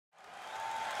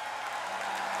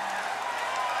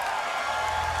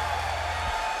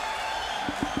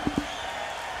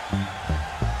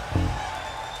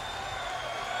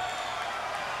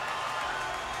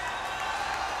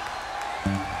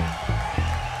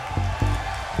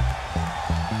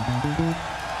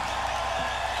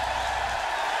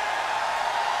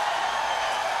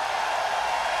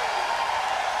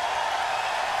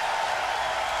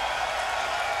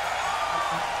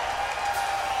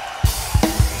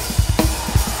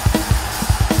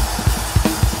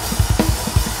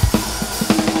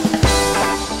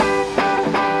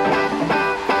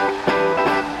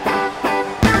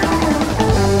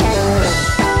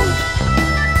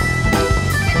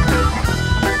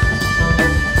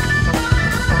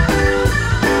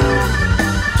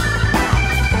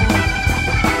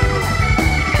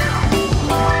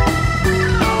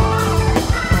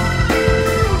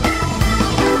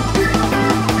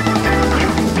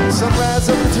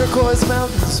turquoise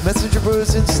mountains, messenger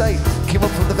birds in sight, came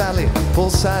up from the valley,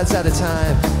 both sides at a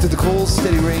time, through the cold,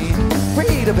 steady rain,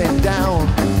 ready to bend down.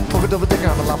 Poke a double dicker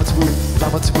on the llama taboo,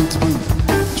 llama taboo taboo.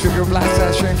 Trigger blast,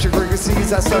 I shrink, trigger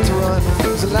seas, I start to run. It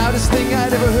was the loudest thing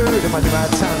I'd ever heard, and I knew my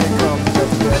time had come.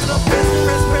 Press on press,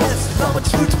 press, press, llama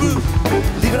taboo taboo.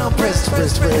 Leave it on press,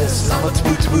 press, press, llama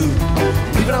taboo taboo.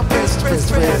 Leave it on press,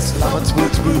 press, press, llama taboo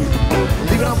taboo.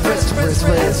 Leave it on press, press,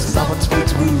 press, llama taboo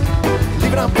taboo.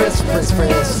 Leave it on press, press,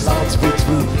 press, llama taboo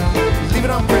taboo. Leave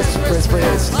it on press, press,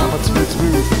 press, llama taboo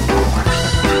taboo.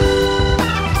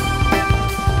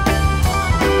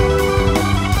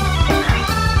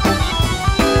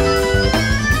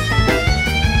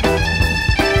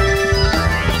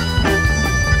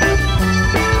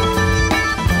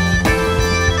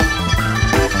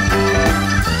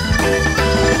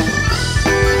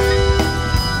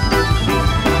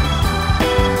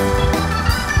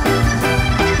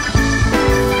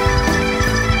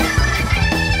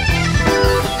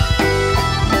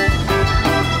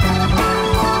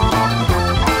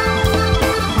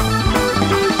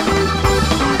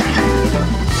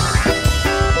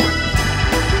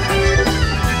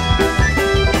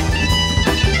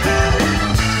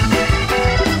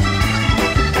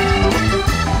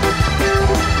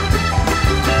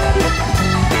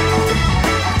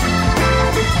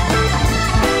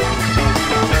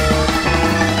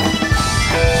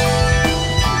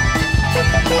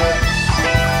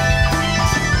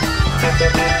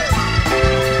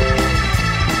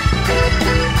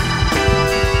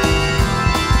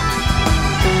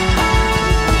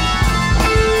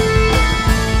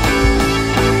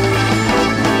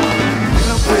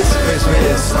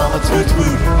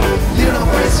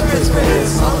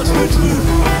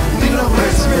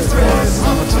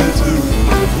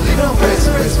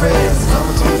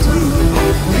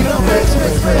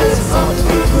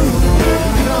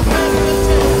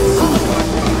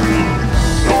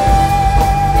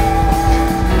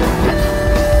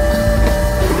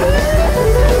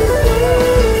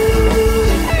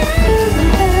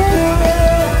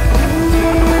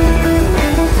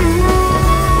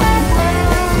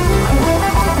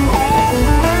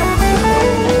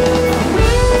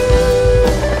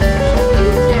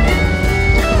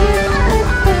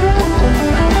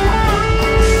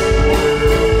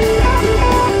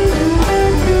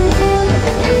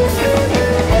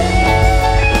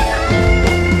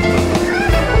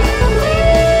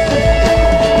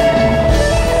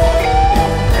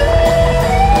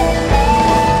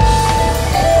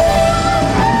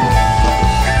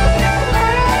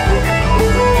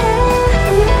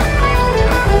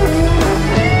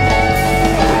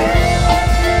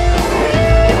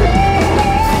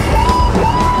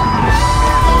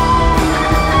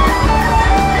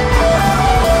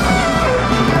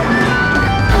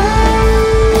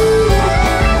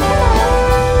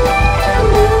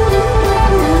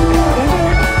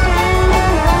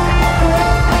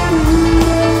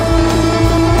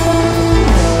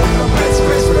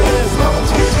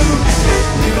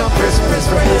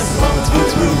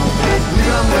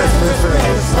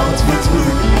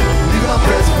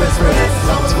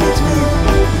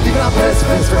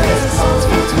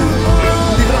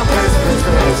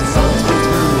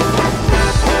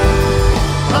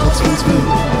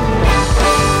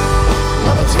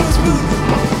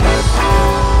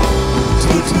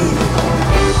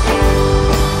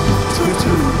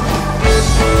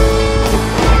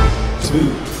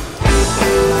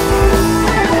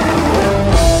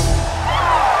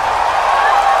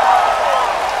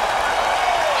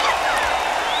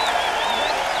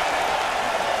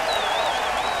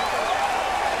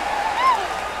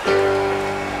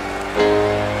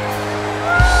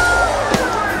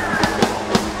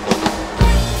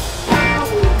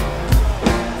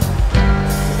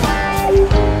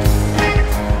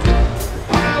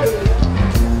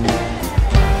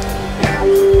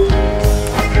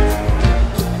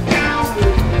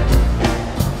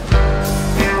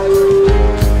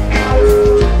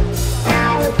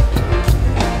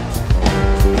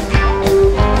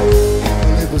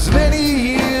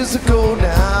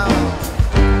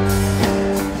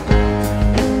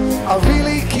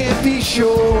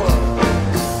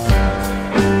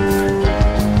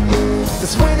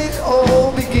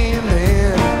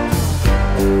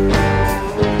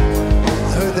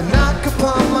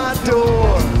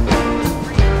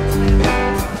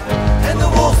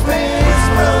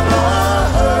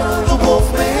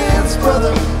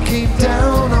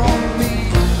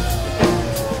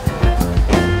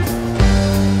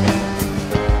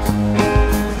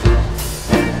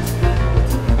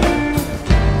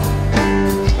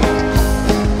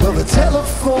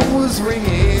 phone was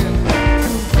ringing.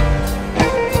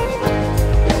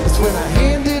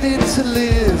 to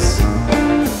Liz.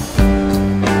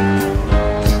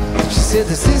 She said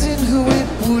this isn't who it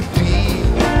would be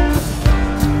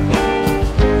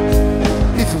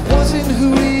if it wasn't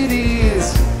who it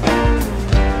is.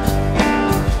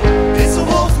 It's the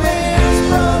Wolfman's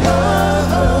brother,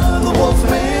 the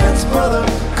Wolfman's brother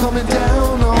coming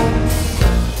down on.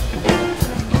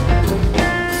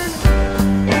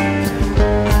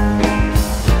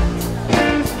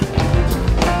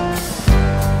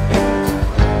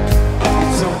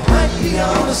 So it might be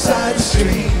on the side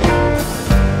street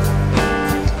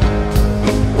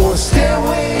or a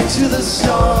stairway to the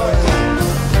stars.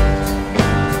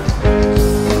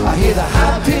 I hear the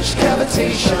high-pitched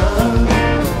cavitation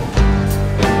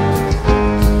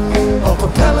of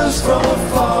propellers from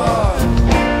afar.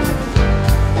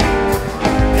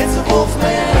 It's the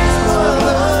Wolfman's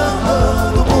brother,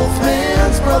 the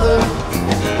Wolfman's brother,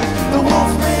 the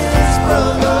Wolfman's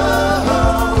brother,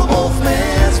 the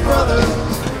Wolfman's brother,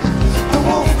 the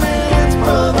Wolfman's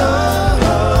brother,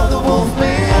 the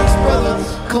Wolfman's brother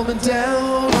coming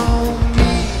down on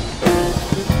me.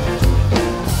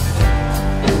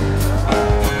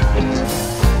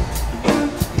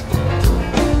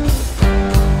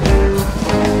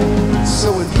 So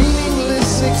with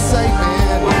meaningless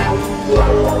excitement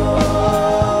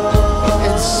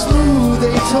and smooth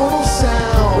atonal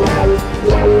sound,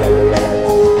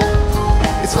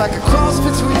 it's like a cross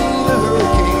between a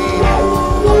hurricane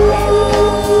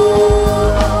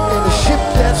and a ship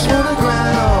that's run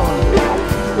aground.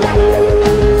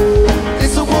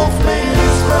 It's the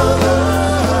Wolfman's brother,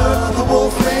 the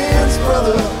Wolfman's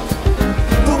brother,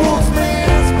 the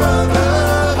Wolfman's brother,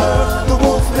 the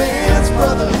Wolfman's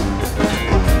brother,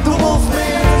 the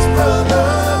Wolfman's brother,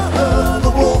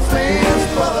 the Wolfman's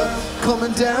brother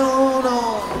coming down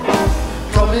on,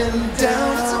 coming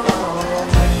down on.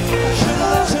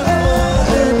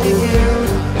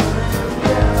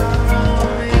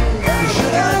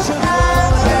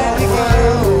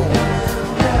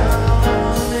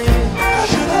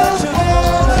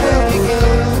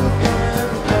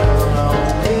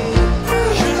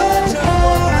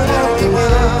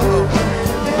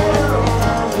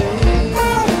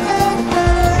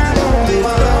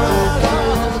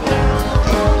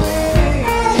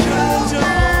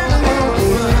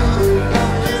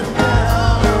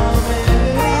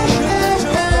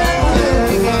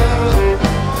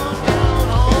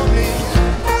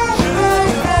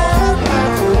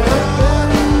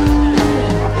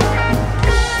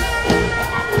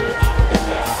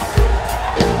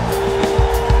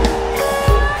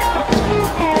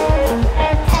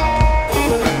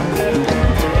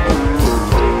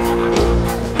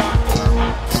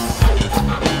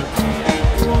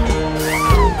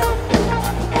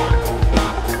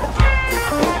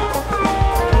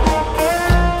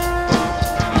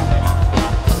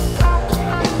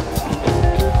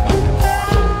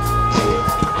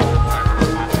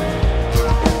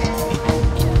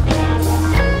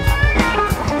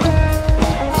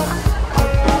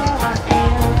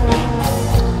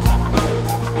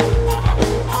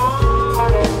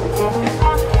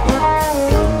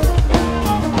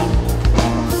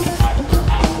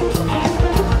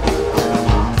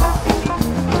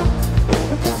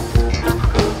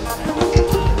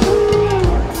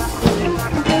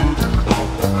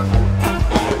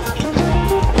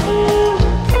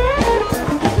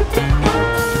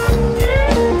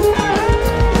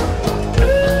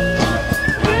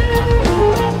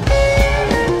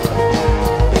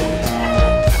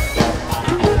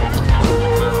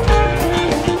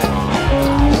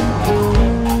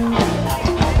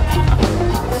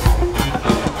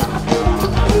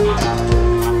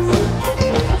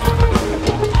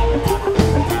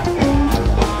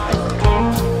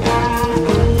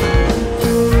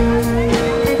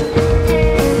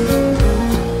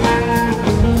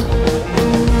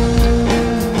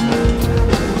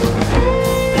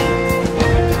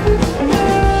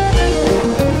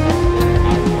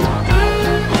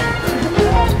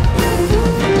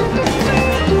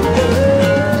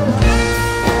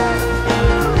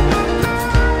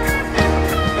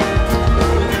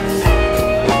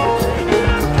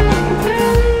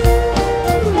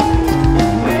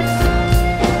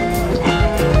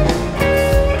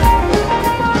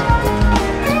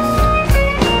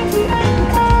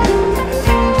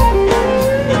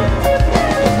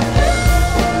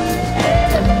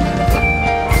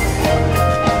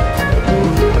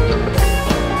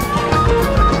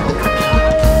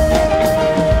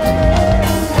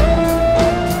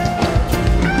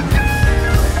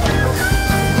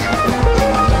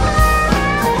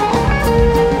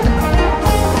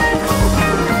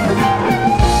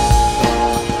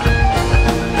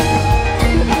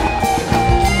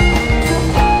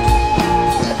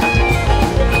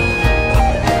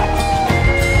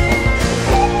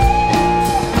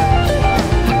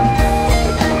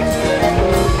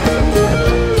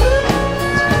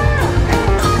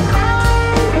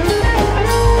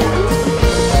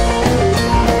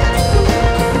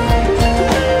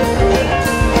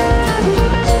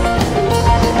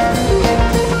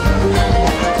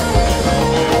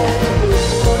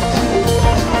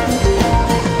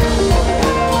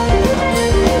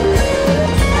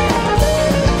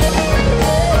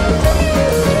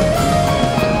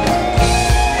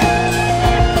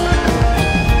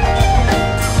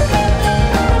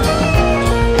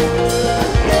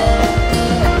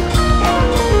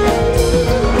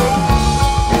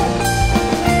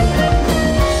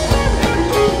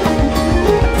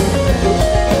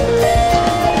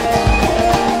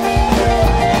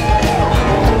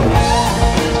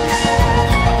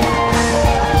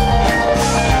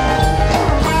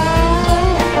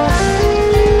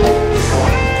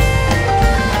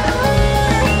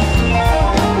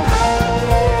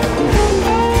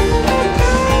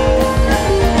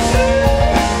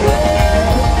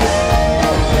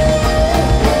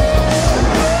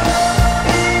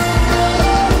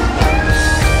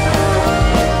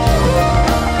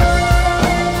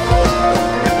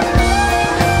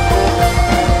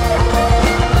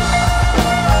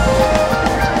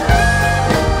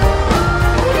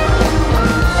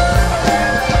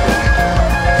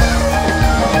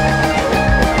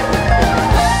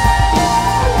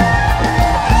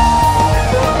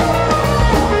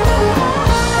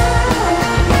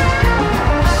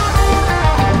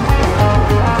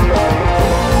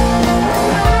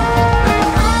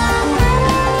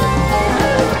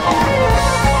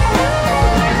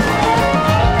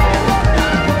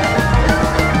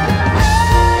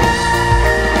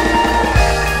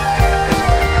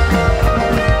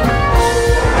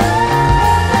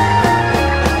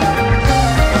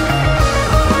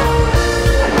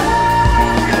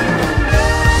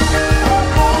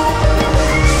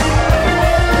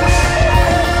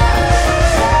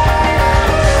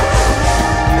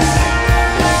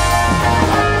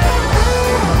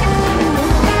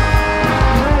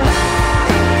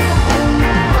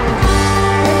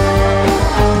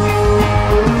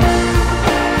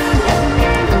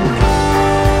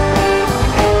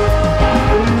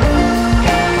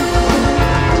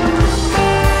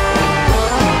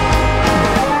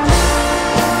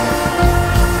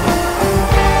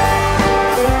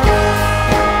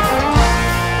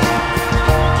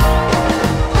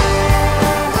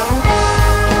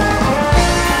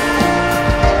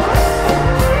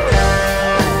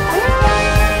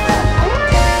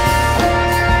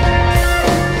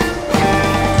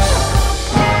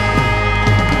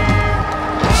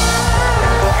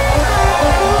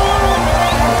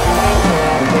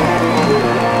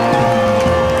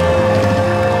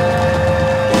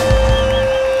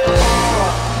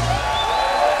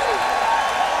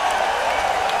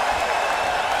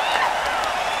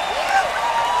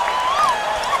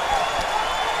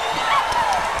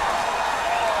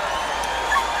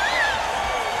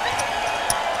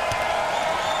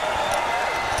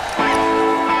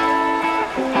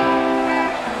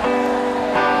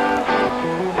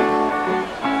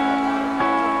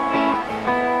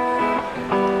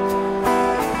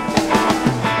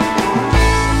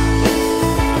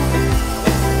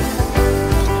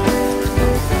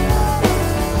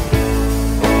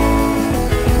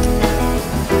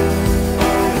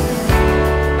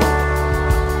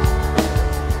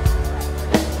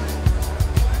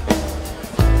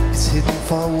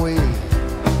 far away,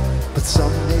 but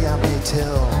someday I may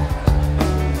tell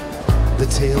the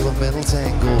tale of mental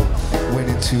tangle. When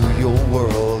into your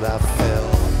world I fell.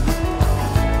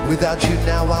 Without you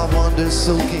now I wander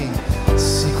soaking,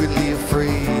 secretly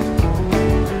afraid.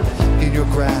 In your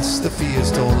grasp the fears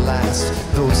don't last,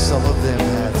 though some of them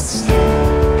have stayed.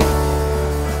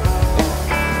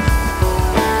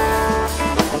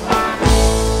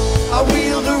 I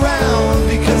wheeled around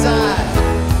because I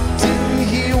didn't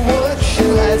hear what you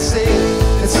had said,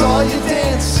 and saw you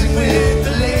dancing with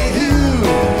the lady who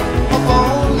up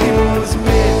on Leo's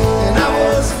bed. And I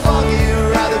was foggy,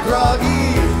 rather groggy.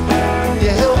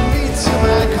 You helped me to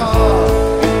my car,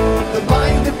 the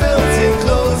binder belt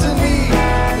enclosing me,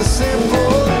 the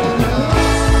simple enough.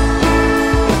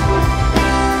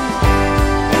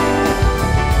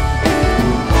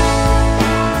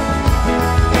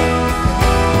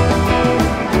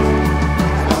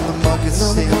 On the market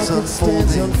stands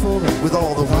unfolding, with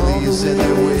all the willies and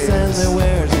their wares.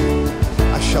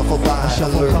 I shuffle by,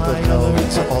 alert but numb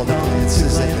to all the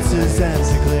glances and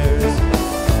glares.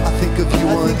 I think of you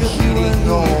unheeding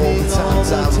all the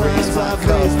times I've raised my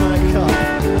cup.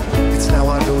 It's now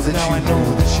I know that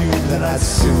that I'd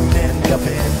soon end up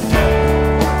in.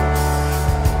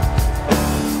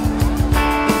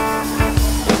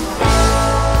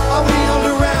 I wheeled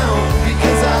around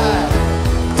because I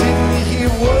didn't hear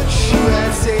what you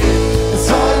had said, and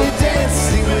saw you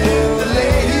dancing with the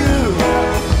lady who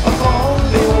up on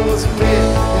Leo's bed.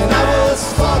 And I was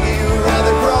foggy,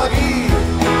 rather groggy.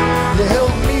 You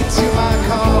held me to my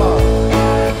car,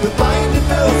 the binder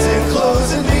belt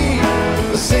enclosing me,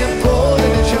 a simple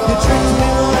in a jar. You treated me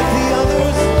like the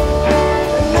others,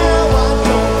 and now I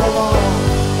don't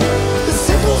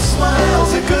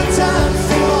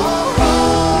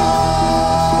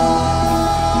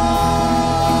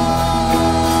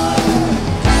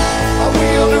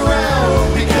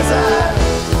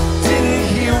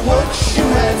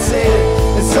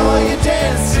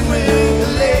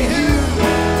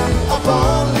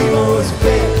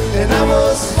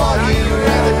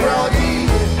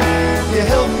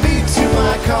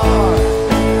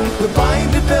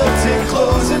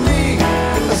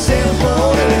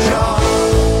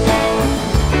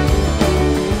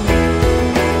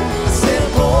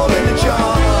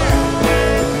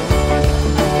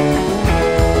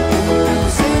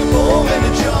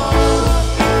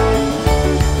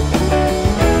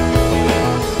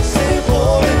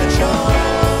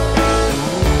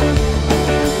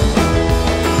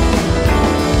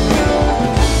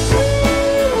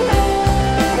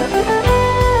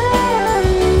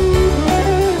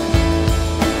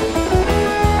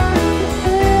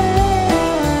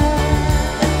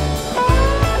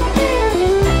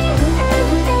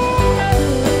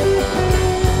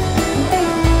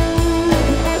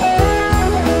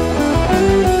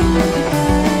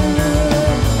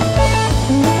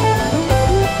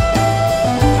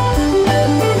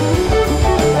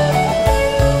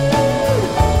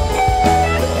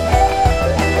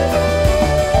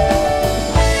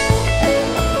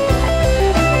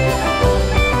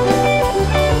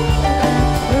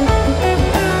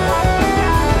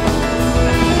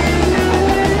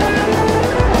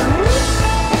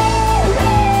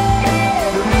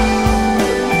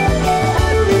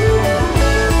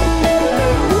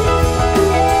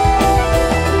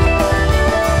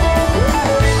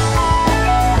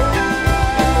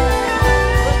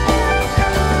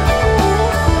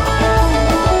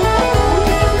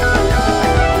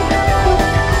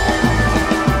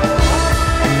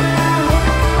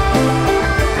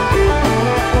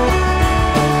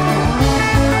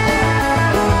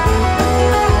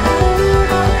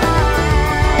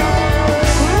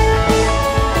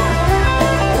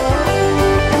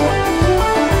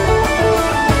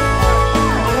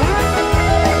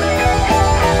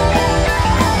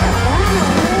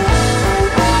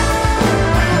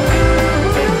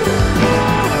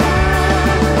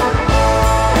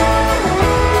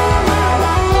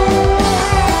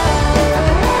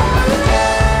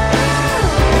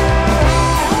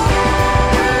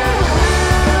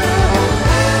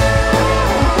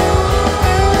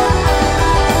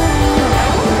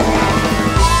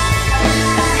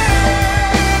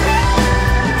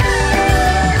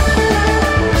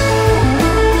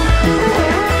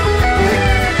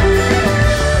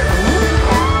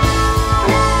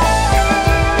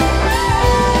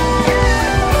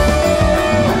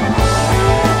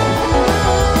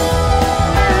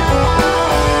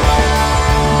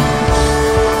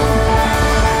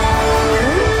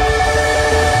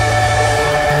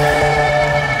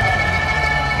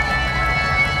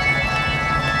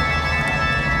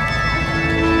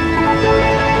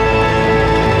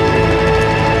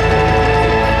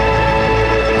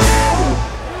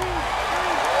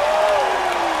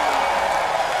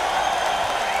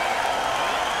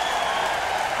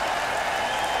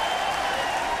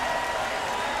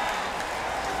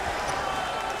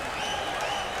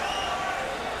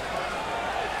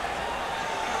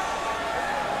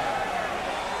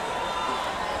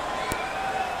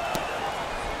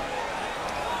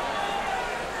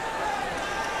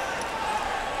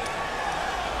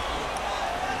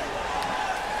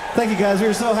Thank you guys, we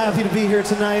are so happy to be here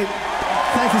tonight.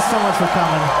 Thank you so much for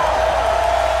coming.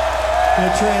 You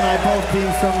know, Trey and I both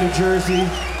being from New Jersey.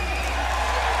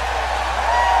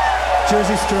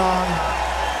 Jersey strong.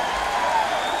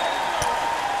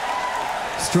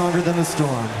 Stronger than the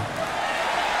storm.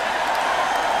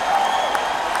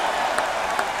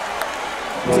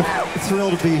 It's a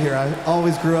thrill to be here. I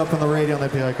always grew up on the radio and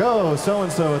they'd be like, oh,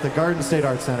 so-and-so at the Garden State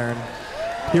Arts Center.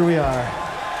 And here we are,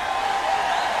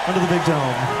 under the big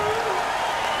dome.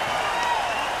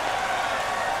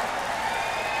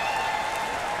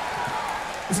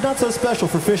 It's not so special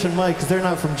for Fish and Mike because they're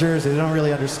not from Jersey. They don't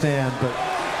really understand, but...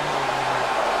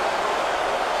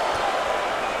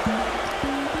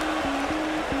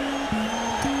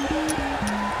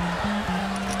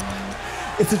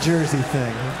 it's a Jersey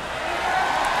thing.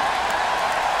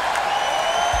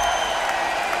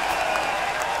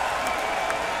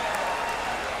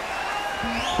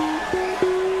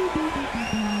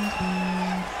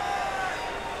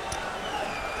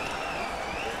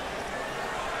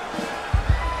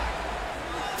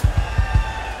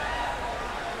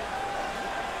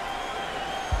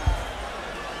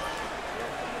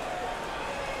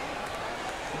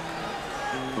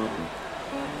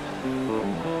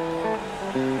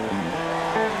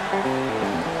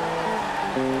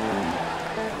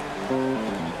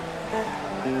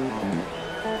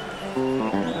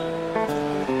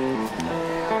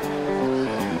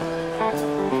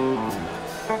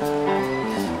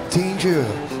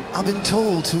 I've been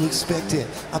told to expect it.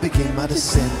 I begin my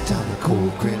descent down the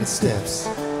cold granite steps.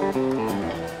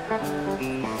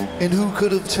 And who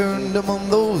could have turned among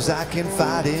those I can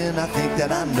fight in? I think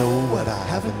that I know what I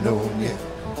haven't known yet.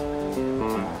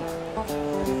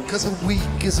 'Cause a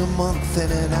week is a month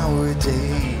and an hour a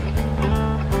day.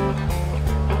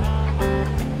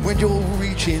 When your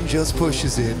reaching just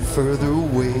pushes it further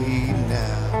away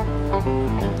now.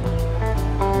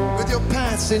 Your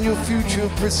past and your future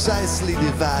precisely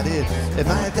divided. Am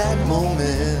I at that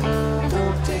moment?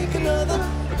 Don't take another,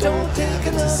 don't take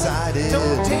another, decided.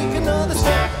 Don't take another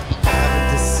step.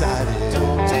 Haven't decided.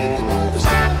 Don't take another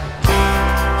step.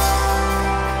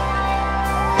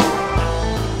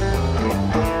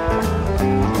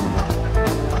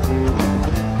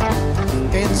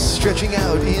 And stretching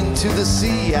out into the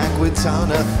sea,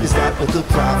 Aquitana, is that what the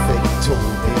prophet told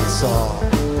me I saw?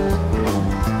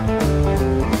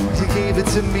 Gave it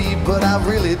to me, but I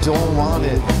really don't want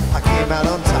it. I came out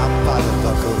on top by the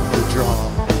luck of the draw.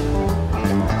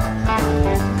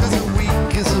 'Cause a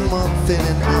week is a month and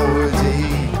an hour a day.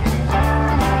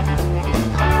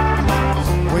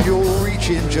 When your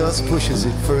reaching just pushes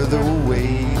it further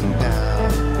away now.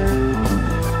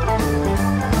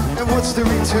 And what's the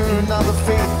return of the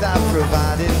faith I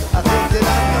provided? I think that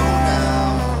I know now.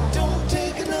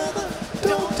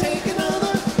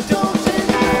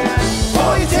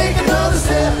 Take another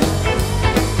step.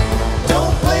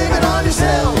 Don't blame it on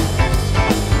yourself.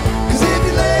 'Cause if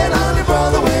you're laying on your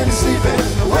brother when he's sleeping,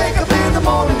 wake up in the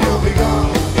morning, you'll be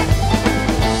gone.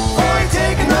 Or you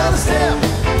take another step.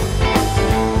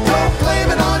 Don't blame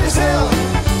it on yourself.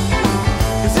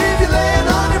 'Cause if you're laying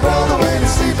on your brother when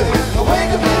he's sleeping,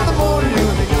 wake up in the morning,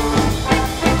 you'll be gone.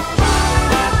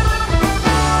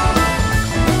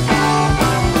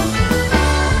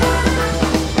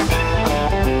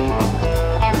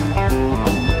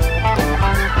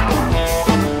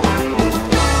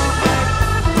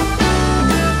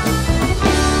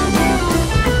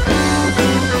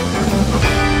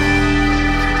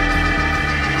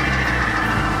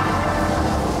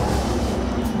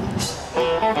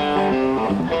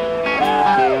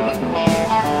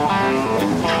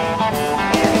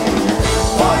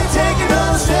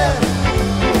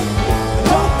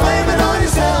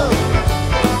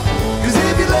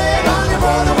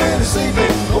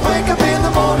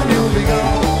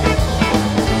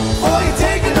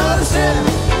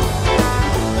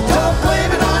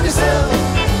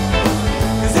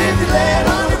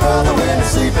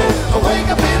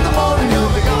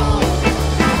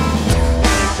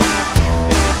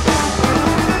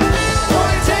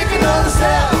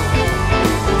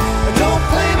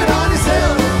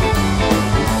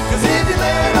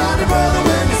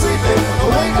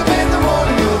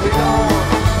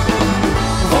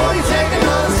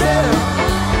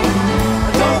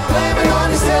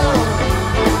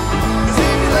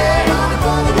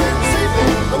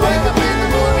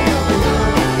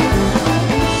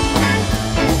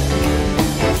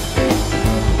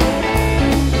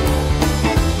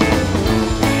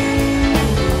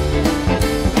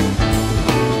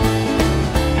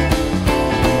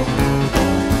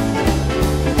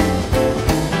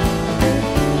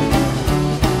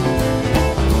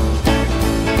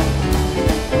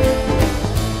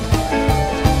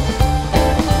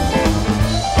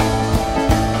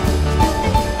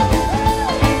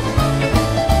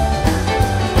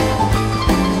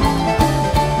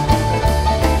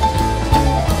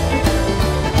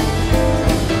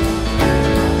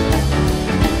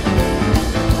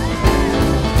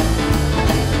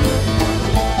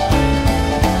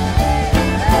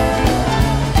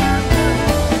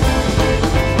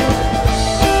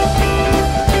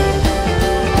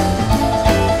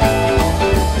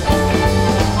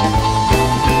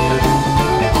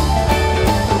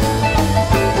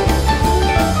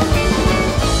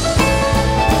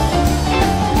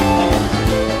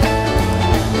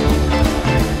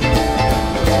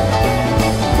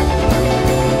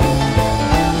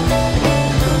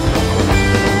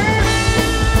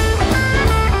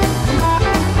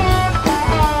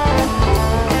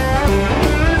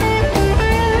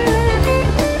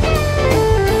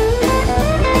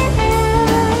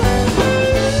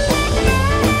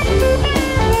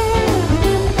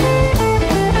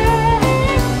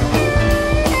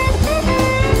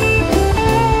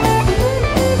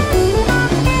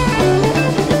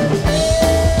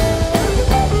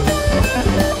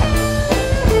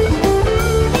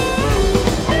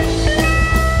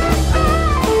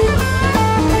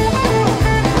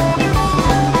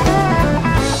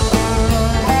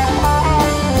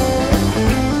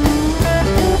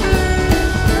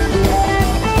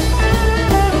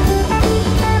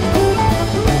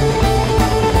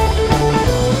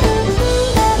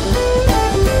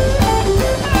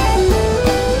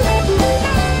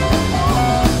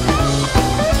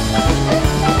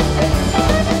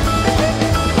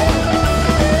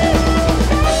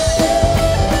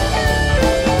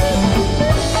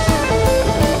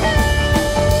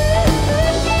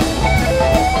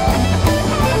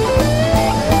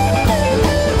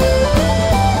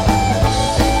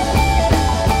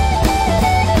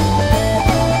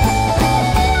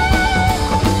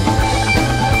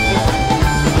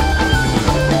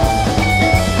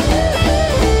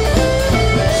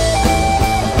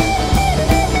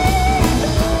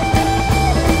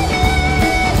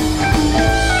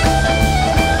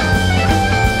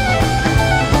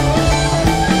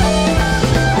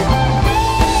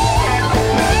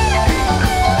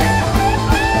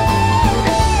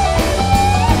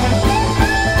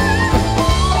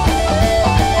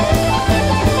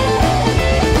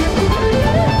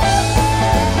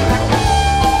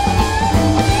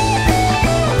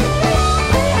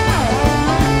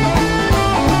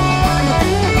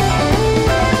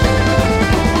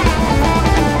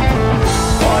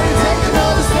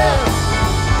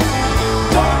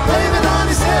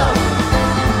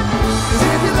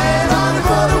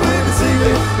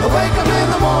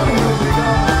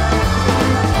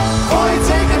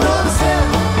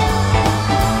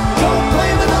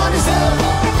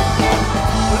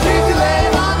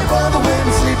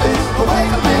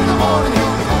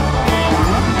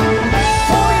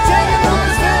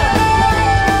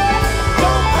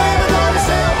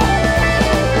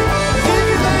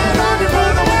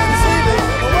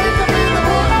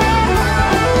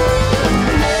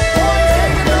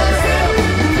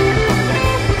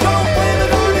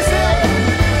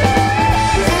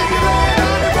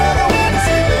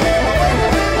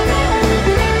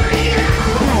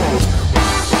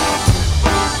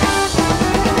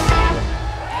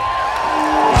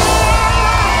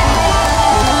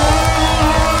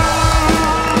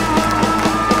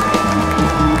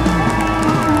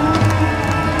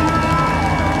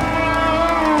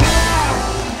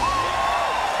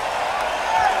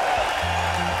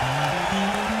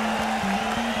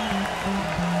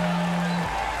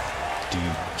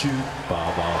 dee, choo ba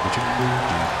ba ba jingle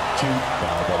dee, choo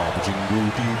ba ba ba jingle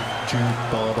dee, choo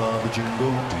ba ba ba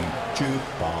jingle dee, choo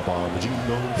ba ba ba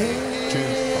jingle,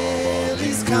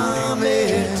 He's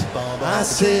coming. I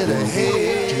said,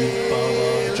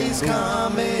 hey, he's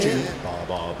coming.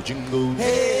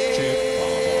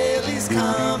 Hey, he's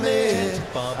coming.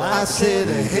 I said,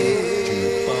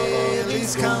 hey,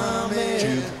 he's coming.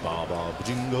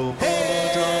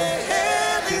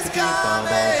 Hey, he's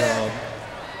coming.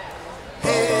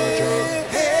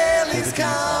 Hey, he's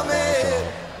coming.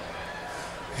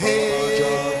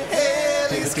 Hey,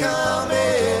 he's coming. Haley's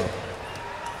coming.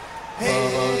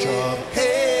 Haley's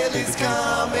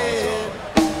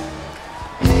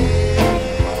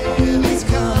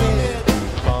coming.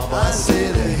 I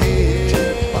said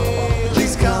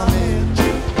Haley's coming.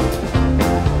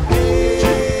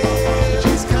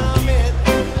 Haley's coming.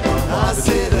 I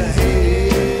said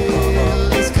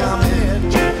Haley's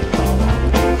coming. Haley's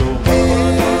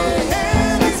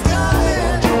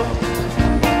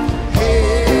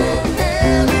coming.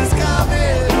 Haley's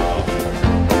coming.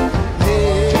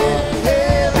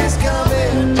 Haley's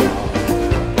coming.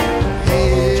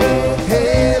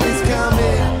 Haley's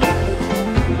coming.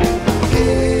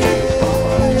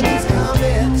 Haley's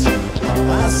coming.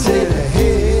 I said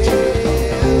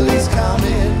Haley's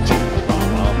coming.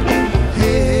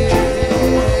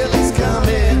 Haley's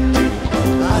coming.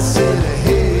 I said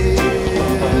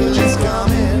Haley's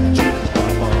coming.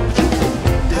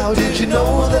 How did you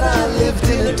know that I lived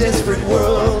in a desperate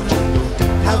world?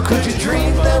 How could you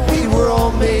dream that we were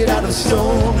all made out of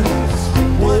stone?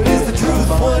 What is the truth?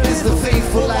 What is the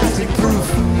faithful lasting proof?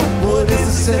 What is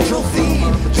the central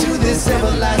theme to this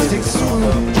everlasting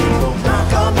swoon?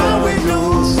 Knock on my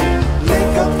windows,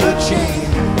 link up the chain.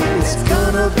 It's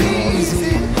gonna be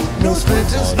easy, no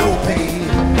splinters, no pain.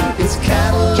 It's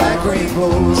Cadillac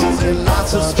rainbows and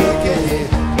lots of spaghetti.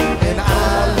 And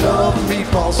I love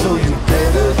meatballs, so you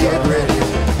better get ready.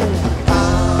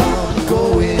 I'm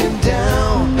going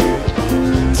down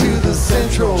to the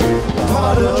central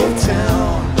part of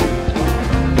town.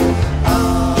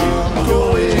 I'm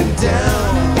going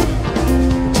down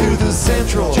to the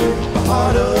central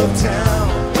part of town.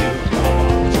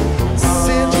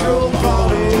 Central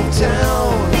part of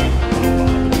town.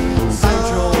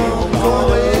 Central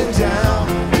going down.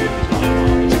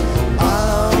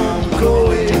 I'm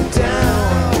going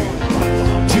down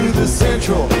to the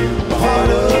central part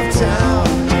of town.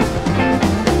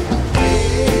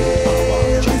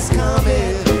 Haley's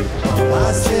coming.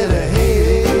 I said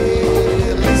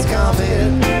Haley's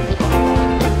coming.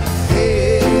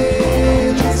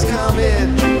 Haley's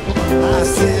coming. I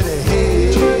said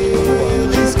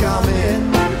Haley's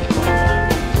coming.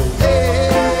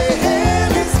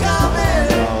 Haley's coming.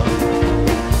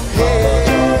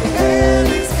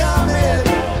 Haley's coming.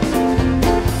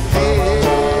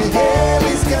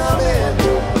 Haley's coming.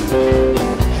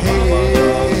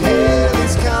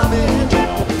 Haley's coming.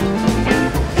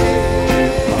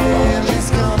 Haley's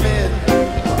coming.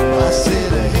 I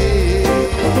said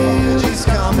Haley's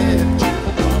coming.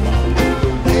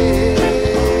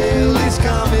 Haley's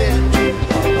coming.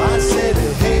 I said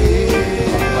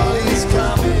Haley's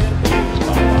coming.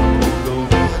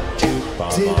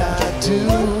 Did I do?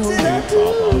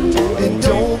 And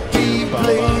don't be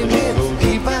blaming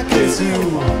Ibakazu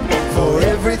for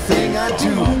everything I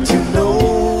do to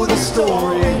know the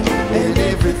story, and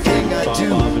everything I do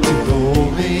to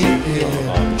pull me in,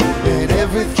 and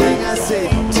everything I say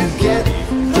to get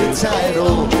the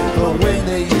title. But when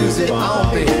they use it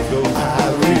on me,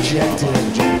 I reject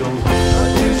it.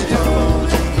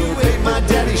 You ate my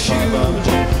daddy's shoes.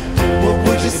 What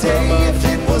would you say if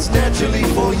it was naturally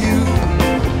for you?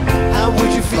 How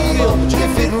would you feel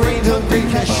if it rained hungry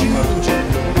cashews?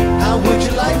 How would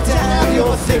you like to have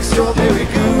your thick strawberry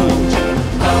goo?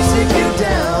 I'll take you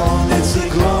down, it's a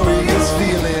glorious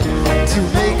feeling. To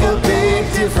make a big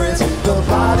difference, the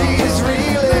body is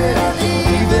reeling.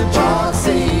 Even Bob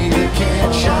say they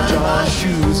can't shine my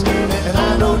shoes, and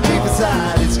I know deep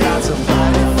inside it's got some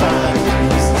mighty fine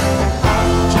views.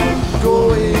 I'm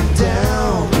going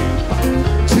down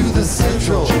to the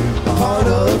central part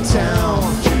of town.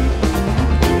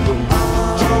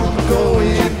 I'm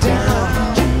going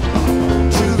down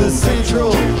to the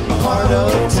central part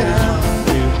of town.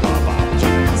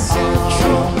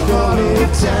 Central part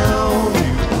of town.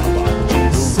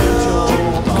 Central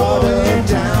going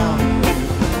down.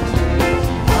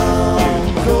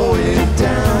 I'm going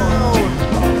down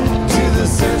to the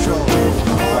central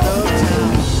part of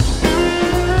town.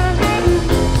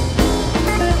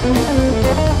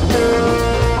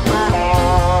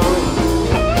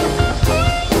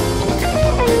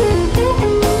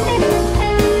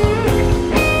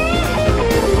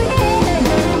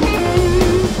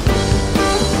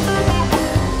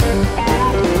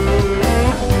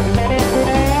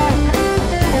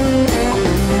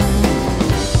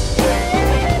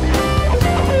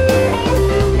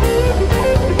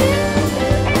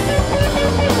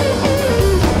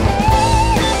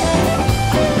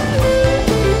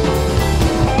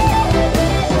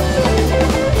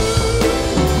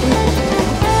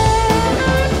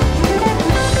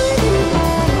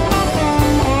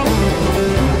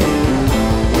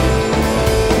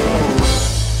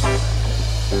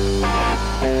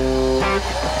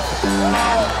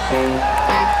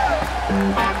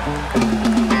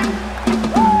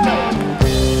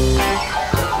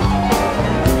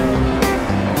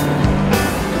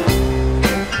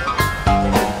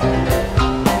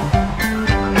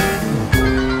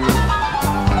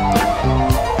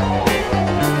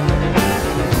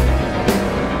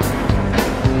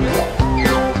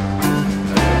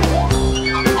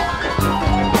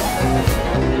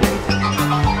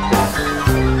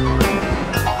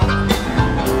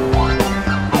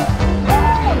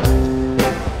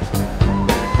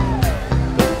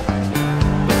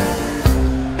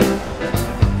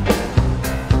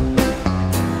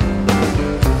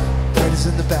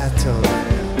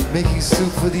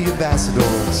 soup for the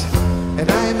ambassadors. And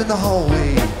I am in the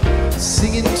hallway,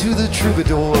 singing to the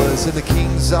troubadours. And the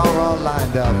kings are all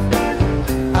lined up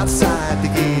outside the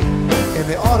gate. And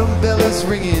the autumn bell is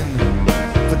ringing,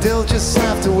 but they'll just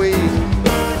have to wait.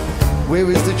 Where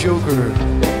is the Joker?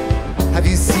 Have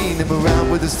you seen him around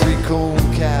with his three-cone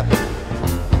cap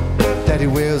that he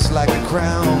wears like a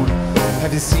crown?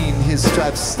 Have you seen his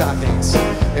striped stockings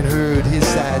and heard his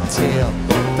sad tale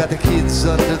about the kids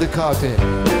under the carpet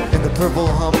and the purple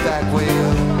humpback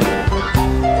whale?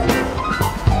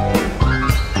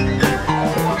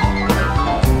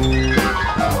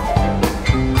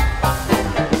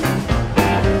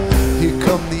 Here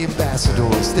come the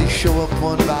ambassadors, they show up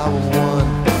one by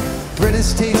one. Brett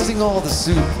is tasting all the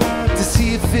soup to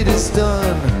see if it is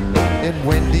done. And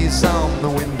Wendy's on the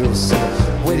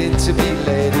windowsill, waiting to be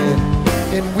let in.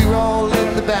 And we're all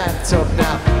in the bathtub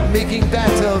now, making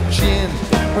bathtub gin.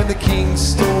 When the kings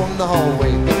storm the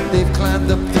hallway, they've climbed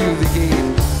up through the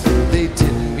gate. They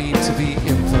didn't mean to be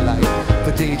impolite,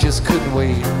 but they just couldn't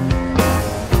wait.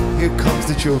 Here comes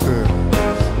the Joker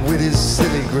with his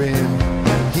silly grin.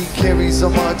 He carries a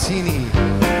martini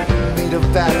made of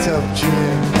bathtub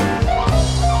gin.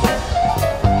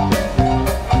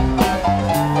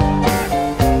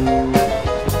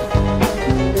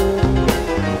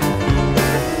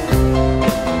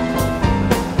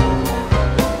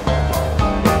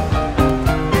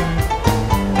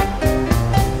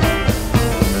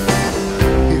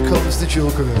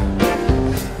 Joker,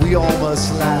 we all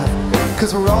must laugh,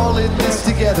 'cause we're all in this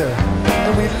together,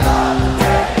 and we love it.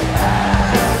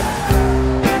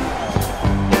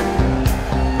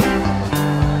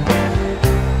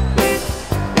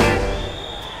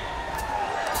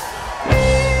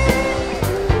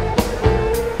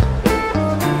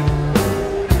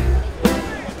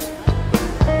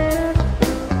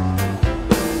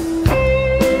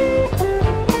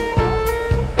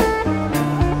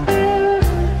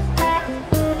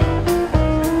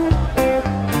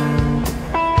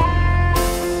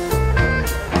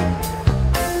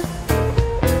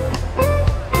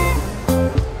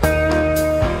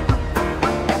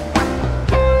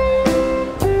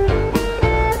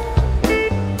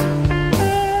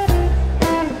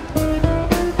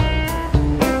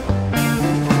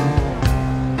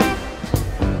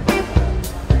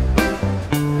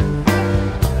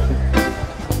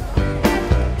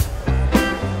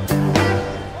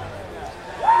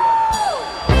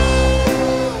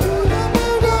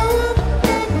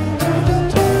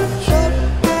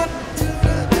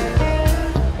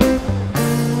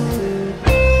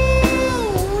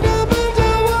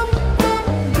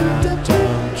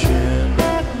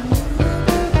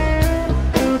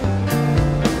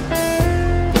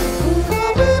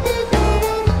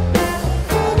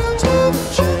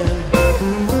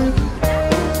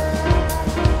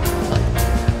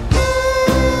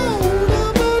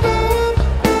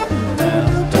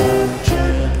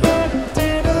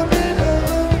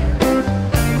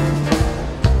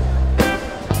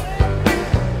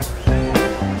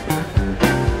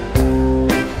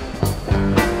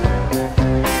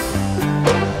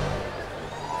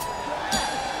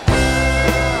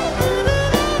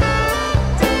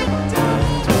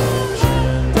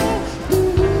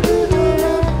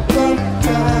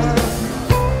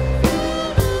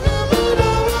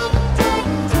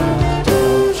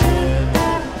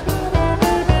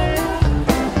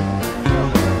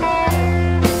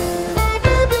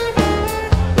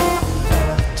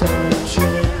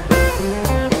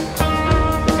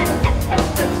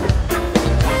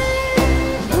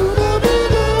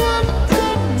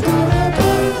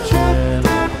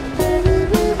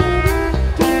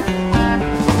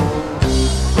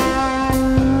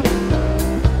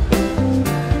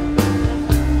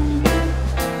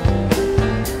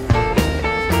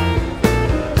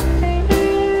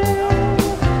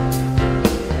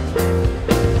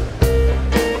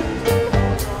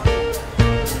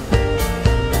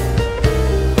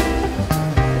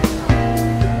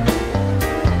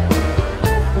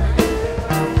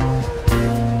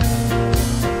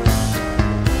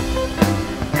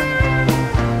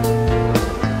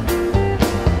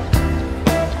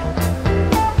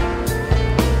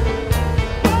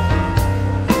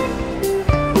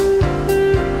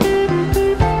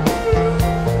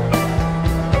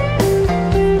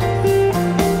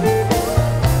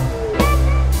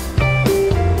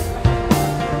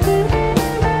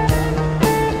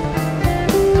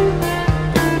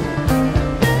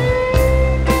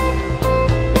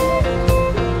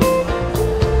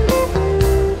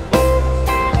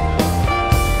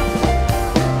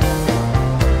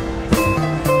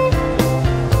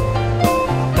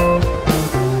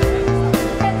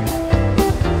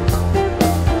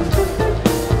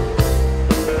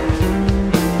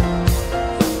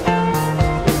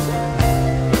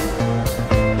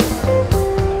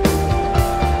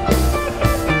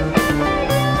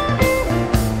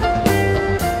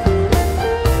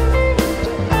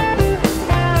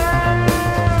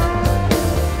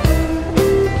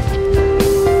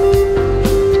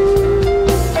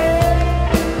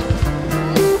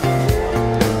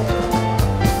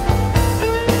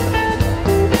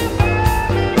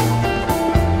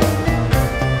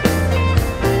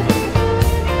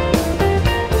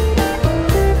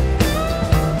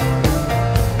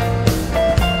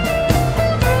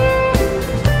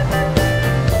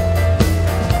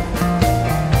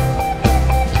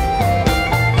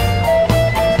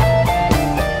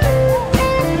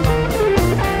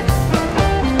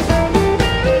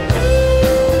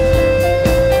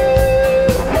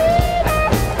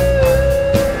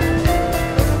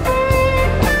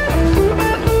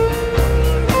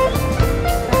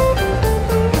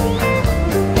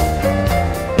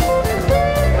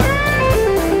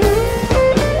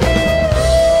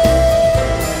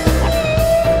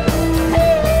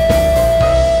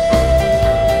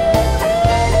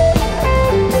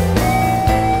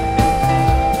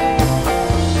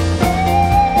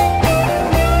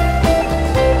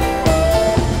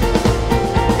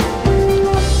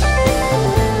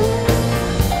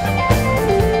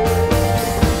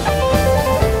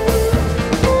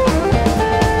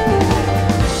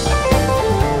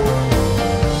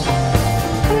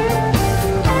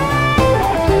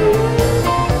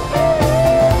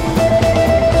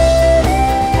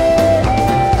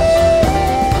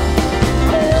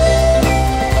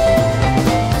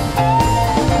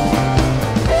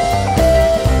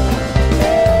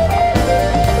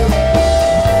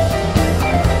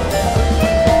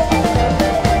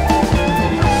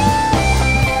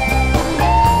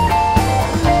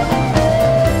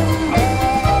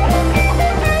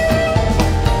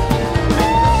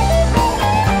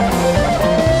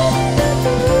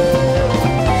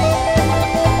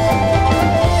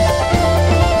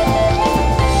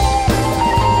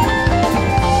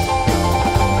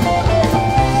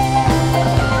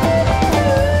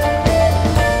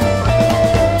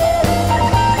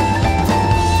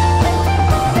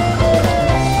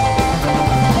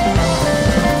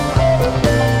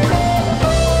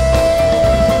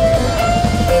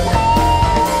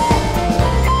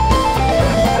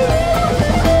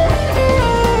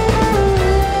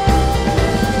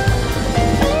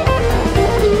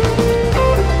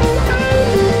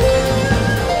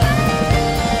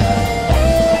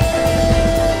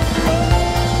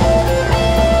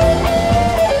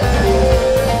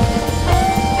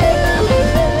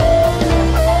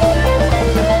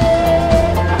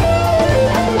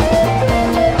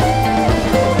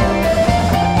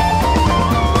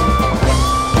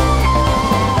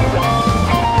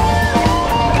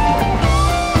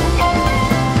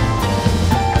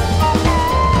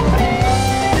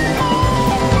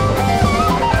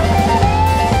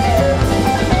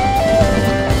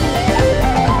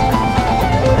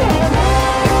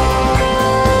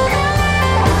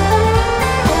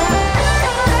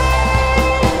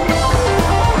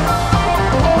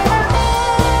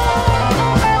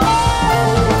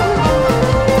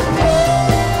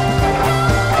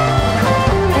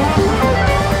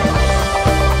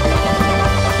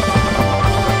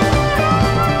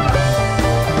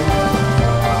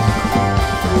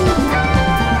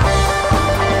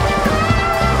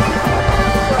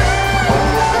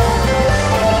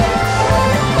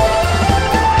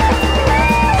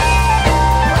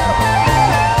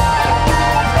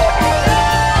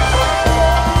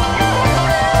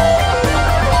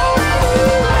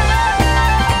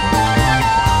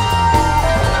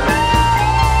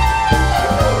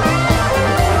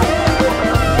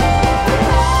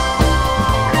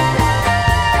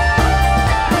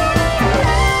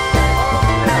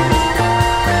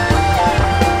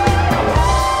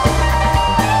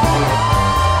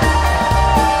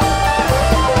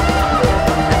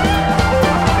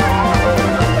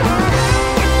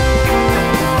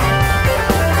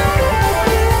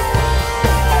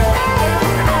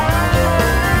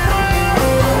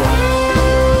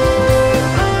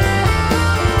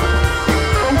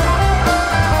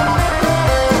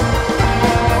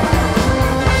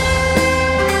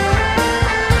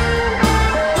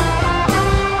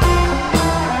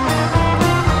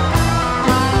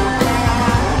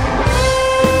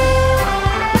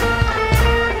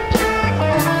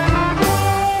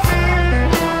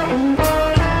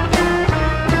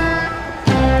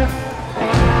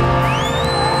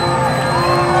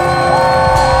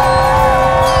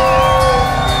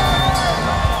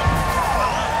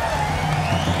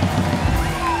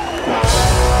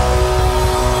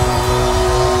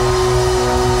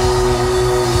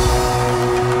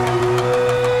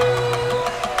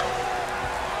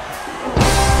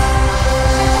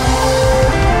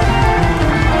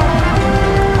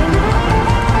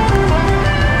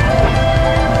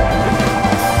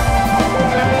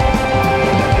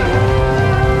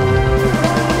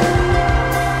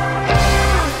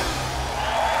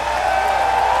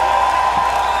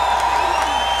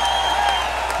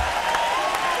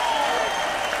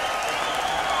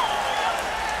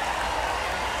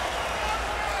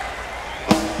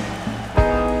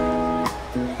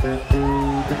 Throughout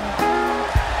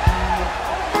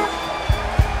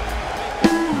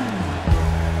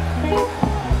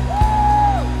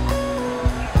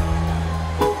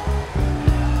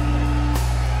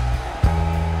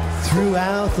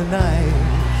the night,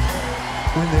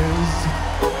 when there's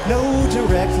no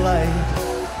direct light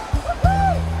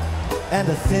and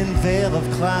a thin veil of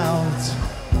clouds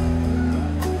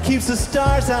keeps the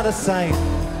stars out of sight,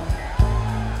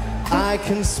 I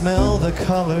can smell the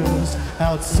colors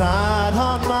outside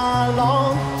on my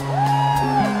lawn.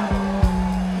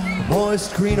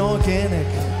 Moist green organic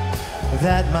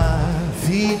that my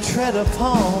feet tread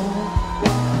upon,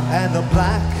 and the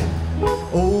black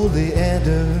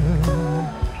oleander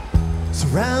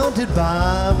surrounded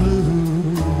by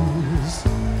blues.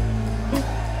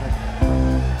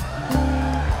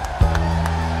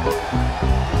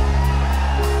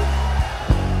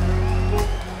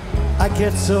 I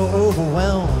get so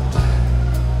overwhelmed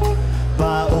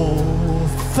by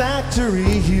olfactory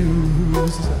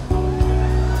hues.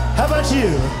 How about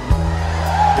you?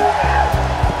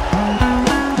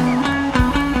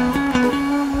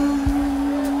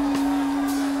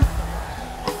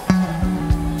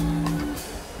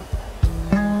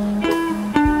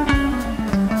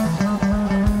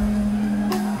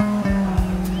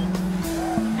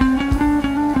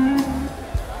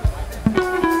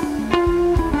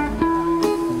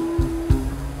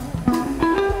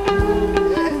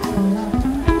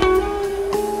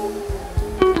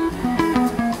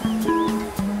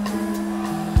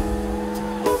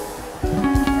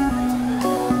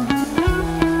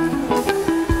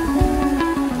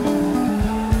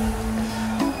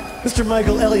 Mr.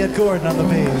 Michael Elliott Gordon on the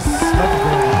bass.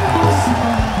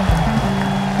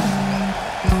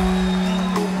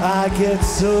 I get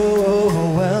so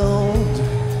overwhelmed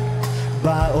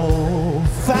by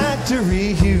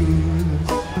olfactory hues.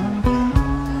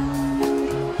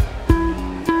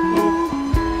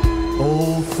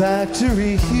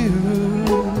 Olfactory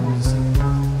hues.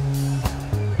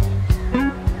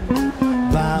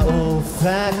 By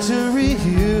olfactory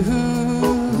hues.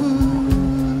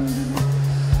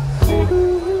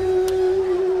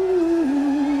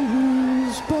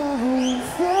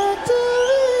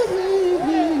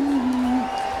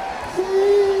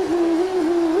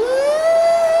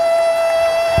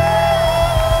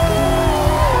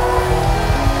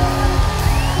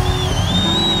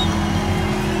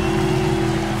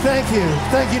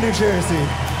 Thank you, New Jersey.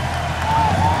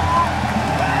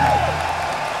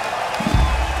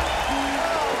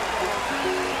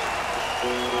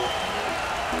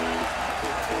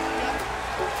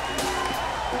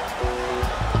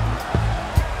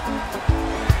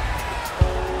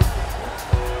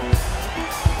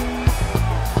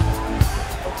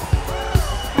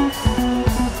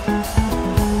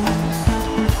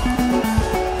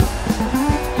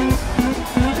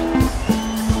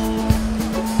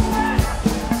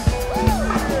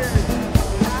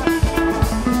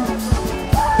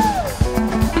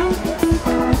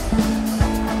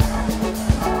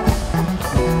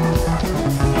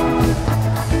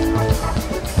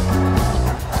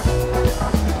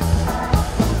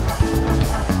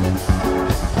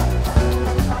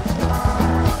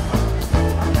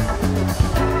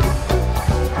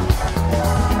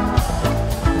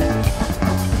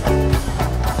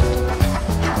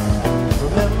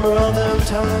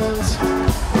 Times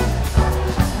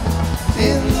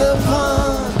in the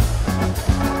pond,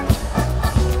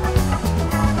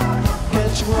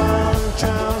 catch you on the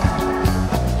drown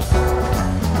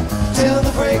till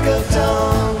the break of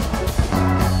dawn.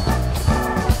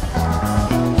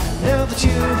 Now that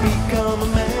you've become a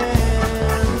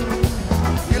man,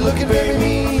 you're looking very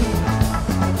mean.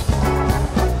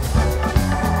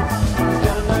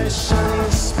 Got a nice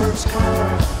shiny sports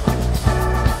car,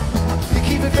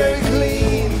 keep it very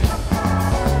clean.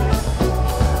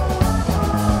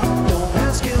 Don't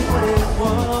ask him what it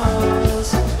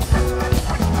was,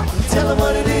 tell him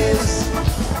what it is.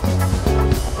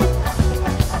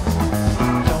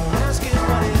 Don't ask him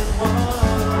what it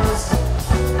was,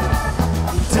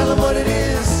 tell him what it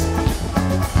is.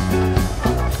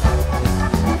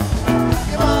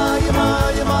 Yama, yama,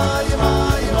 yama, yama,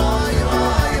 yama, yama,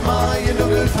 yama, you're no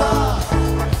good pa.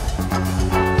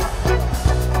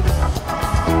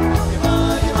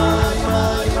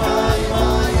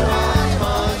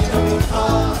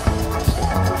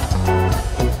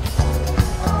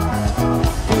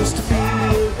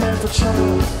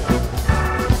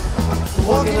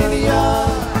 Walking in the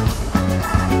yard,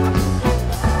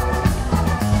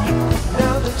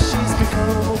 now that she's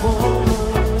become a woman,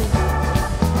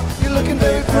 you're looking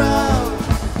very proud.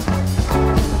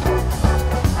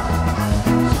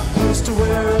 Used to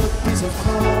wear a piece of cloth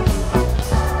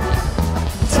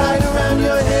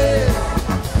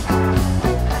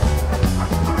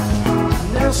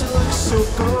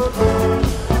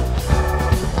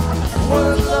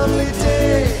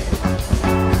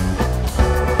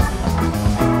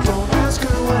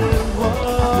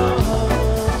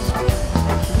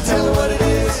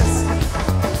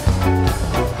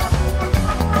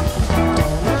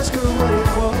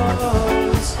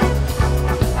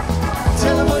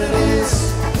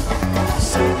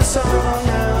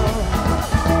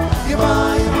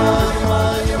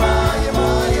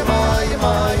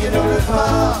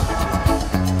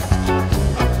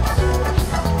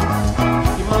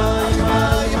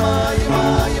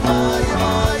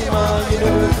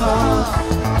pa.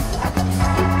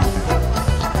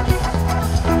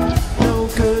 No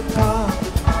good pa.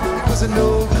 He was a no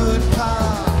good pa.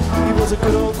 He was a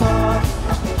good old pa.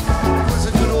 He was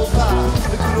a good old pa.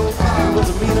 A good old pa. He was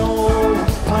a mean old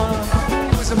pa.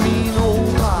 He was a mean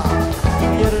old pa.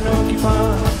 He had an okie pa.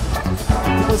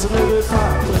 He was a no good pa.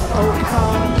 With an okie pa.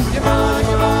 Yama,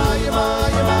 yama, yama,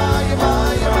 yama, yama,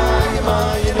 yama, yama,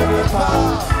 you no good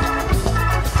pa.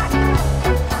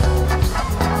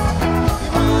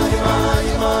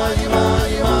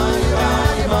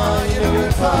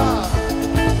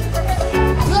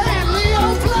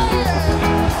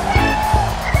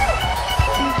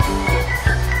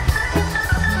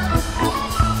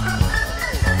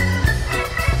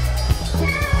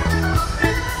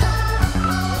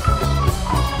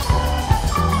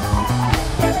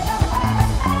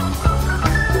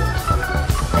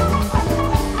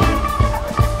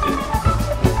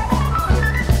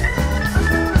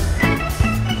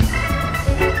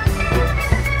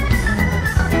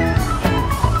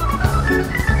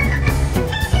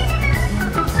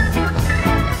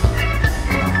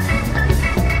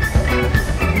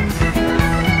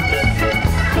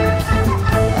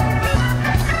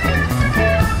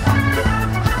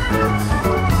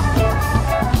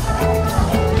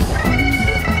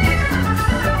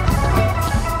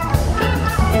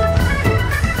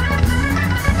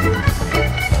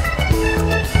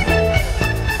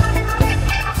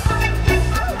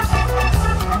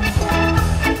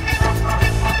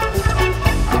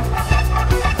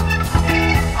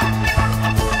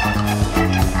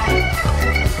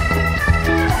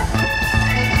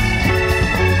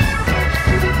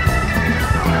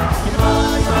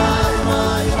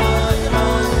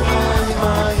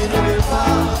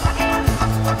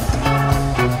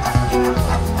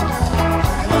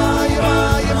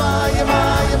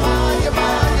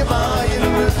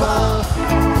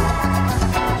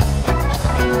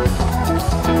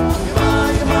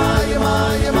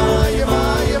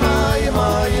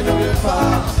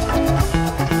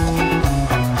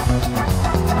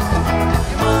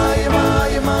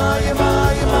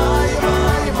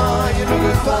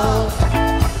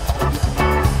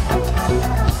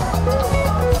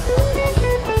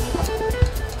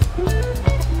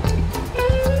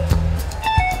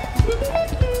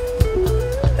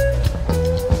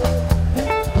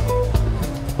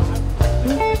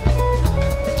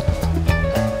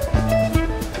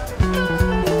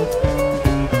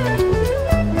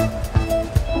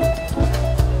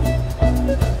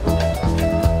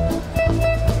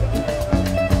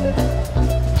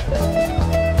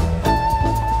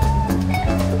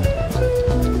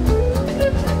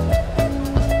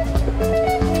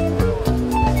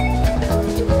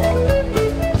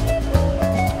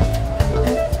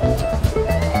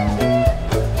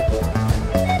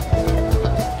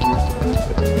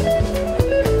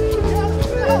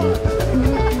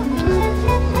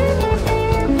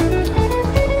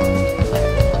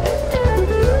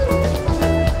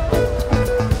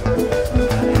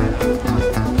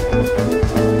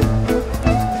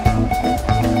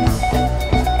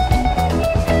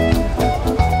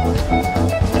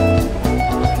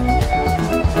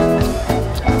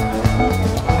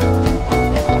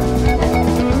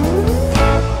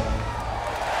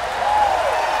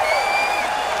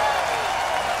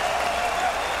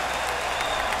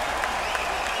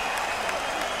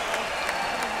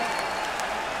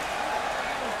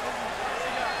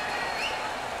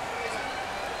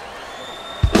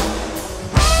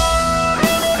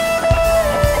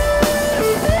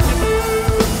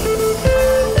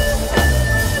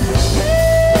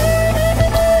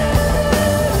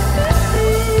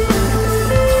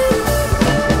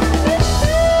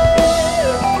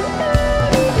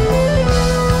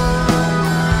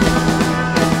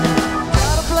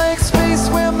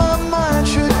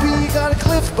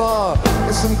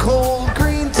 some cold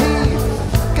green tea.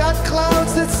 Got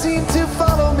clouds that seem to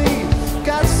follow me.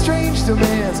 Got strange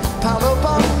demands piled up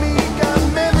on me. Got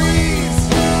memories.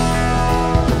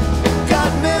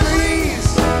 Got memories.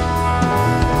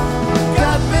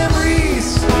 Got memories.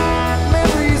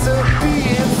 Memories of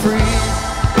being free.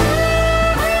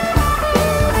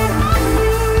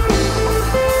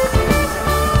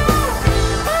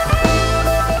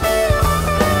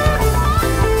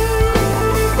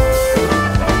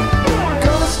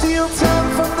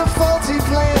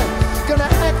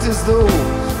 As though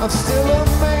I'm still a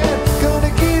man,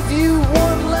 gonna give you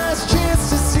one last chance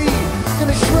to see.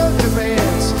 Gonna shrug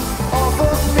demands off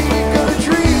of me. Gonna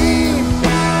dream,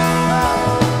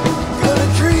 gonna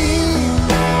dream,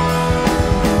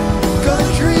 gonna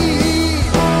dream,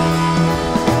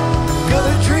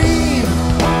 gonna dream,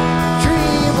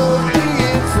 dream of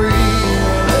being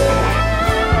free.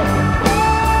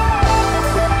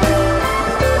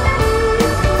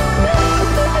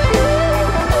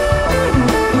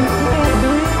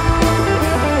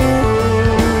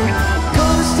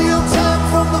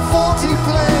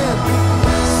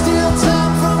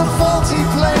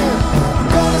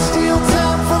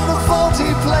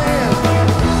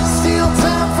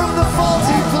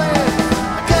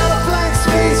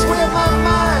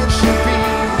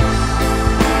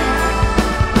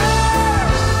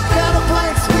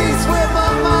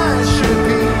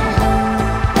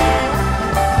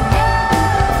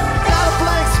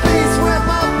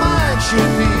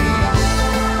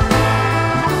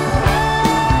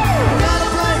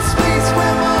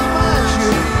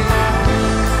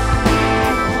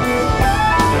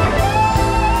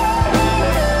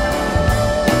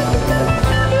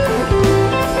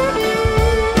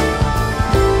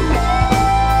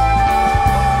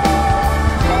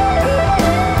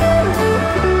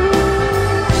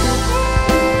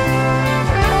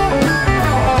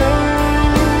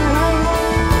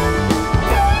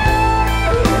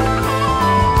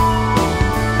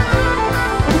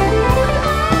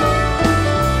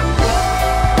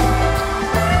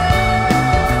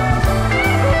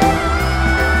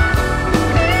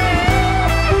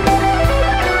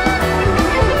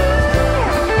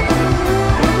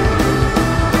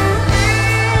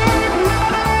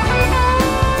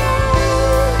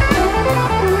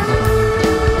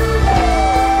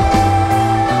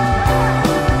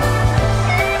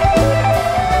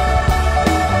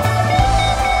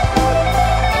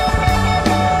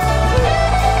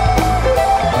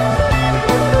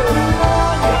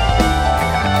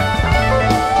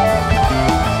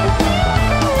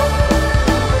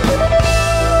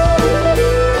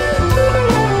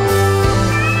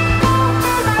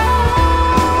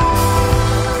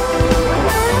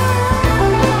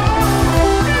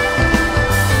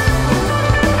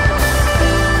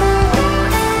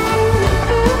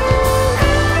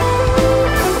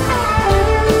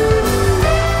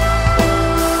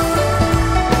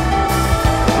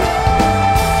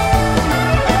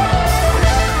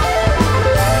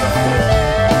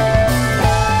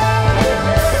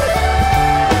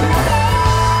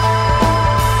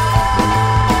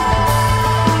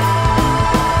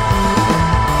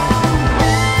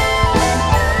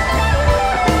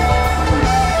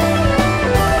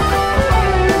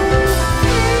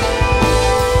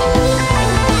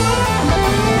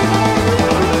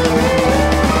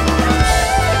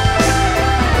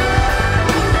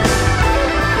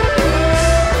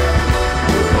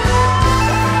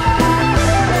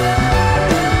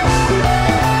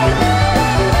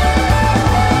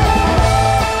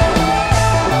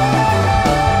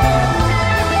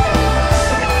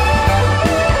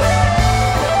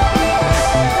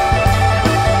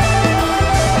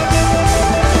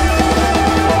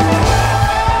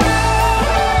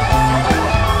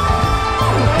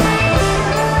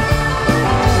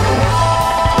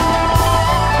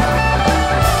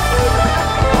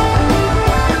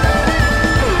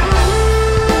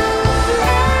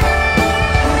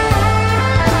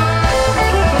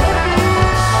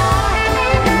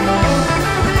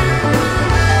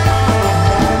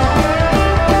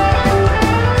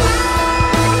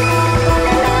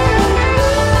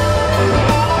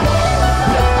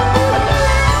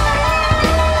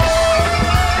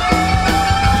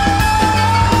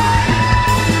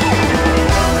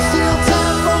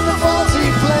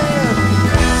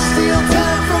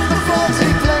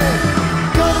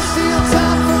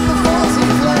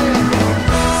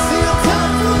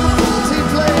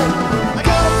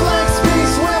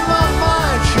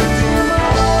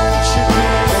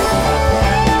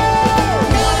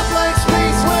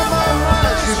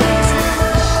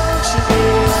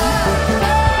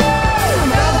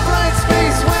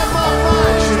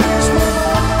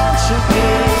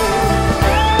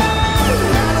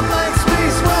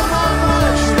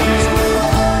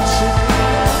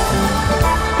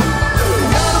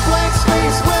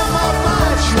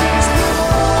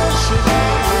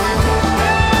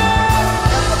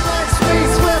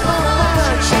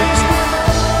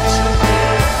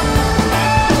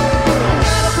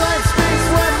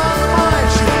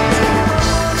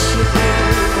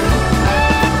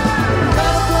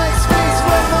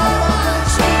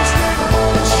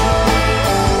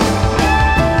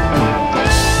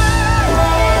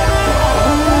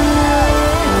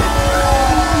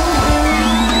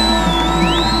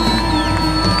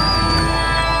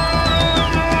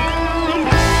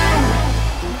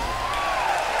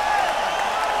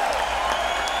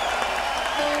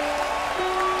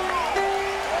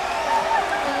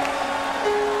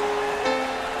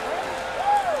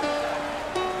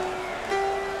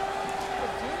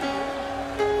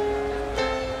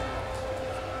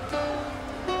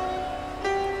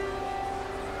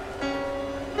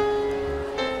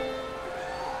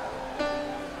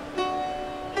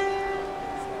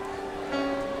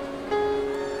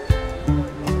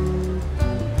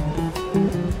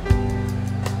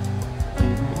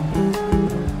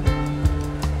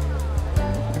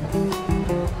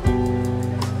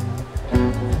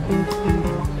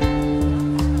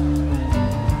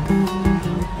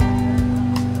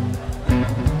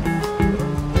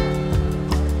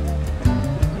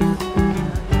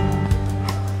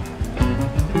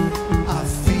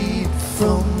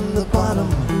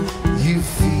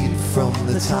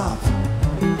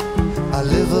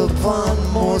 upon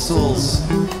morsels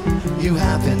you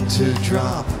happen to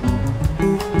drop,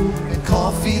 and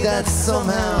coffee that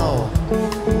somehow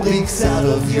leaks out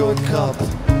of your cup.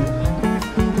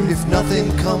 If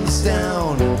nothing comes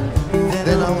down,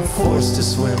 then I'm forced to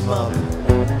swim up.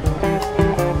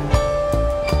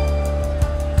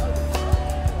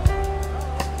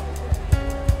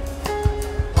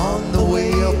 On the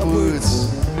way upwards,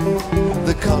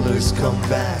 the colors come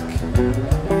back,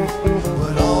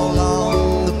 but all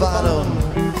on the bottom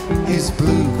is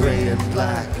blue, gray, and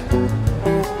black.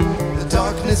 The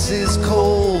darkness is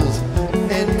cold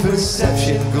and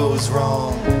perception goes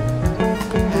wrong,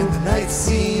 and the night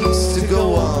seems to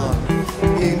go on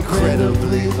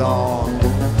incredibly long.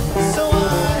 So I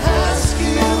ask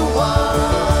you why,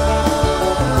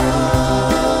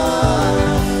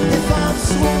 if I'm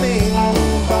swimming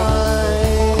by,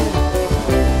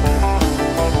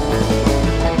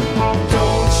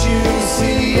 don't you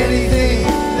see anything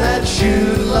that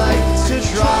you'd like to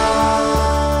try?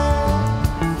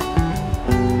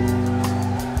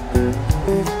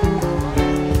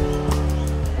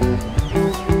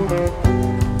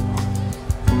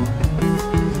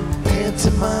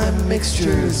 Pantomime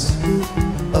mixtures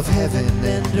of heaven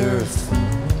and earth,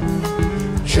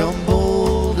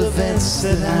 jumbled events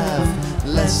that have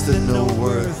less than no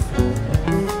worth.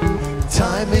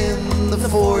 Time in the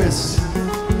forest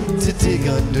to dig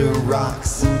under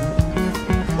rocks,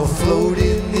 or float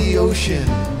in the ocean,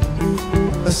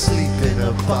 asleep in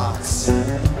a box.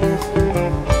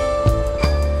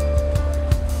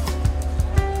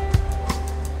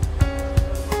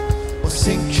 Or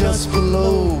sink just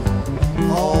below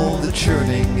all the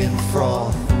churning and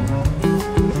froth,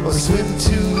 or swim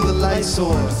to the light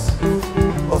source,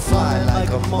 or fly like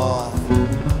a moth.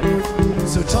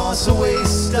 So toss away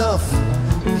stuff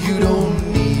you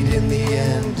don't need in the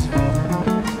end,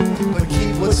 but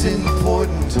keep what's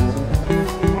important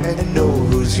and know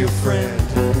who's your friend.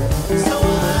 So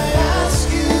I ask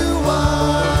you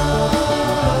why,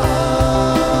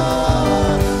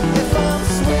 if I'm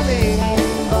swimming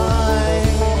by,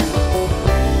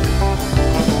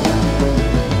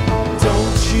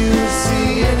 don't you see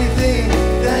anything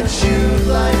that you'd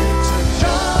like to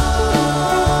try?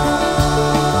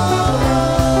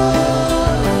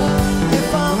 If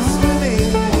I'm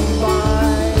swimming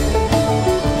by,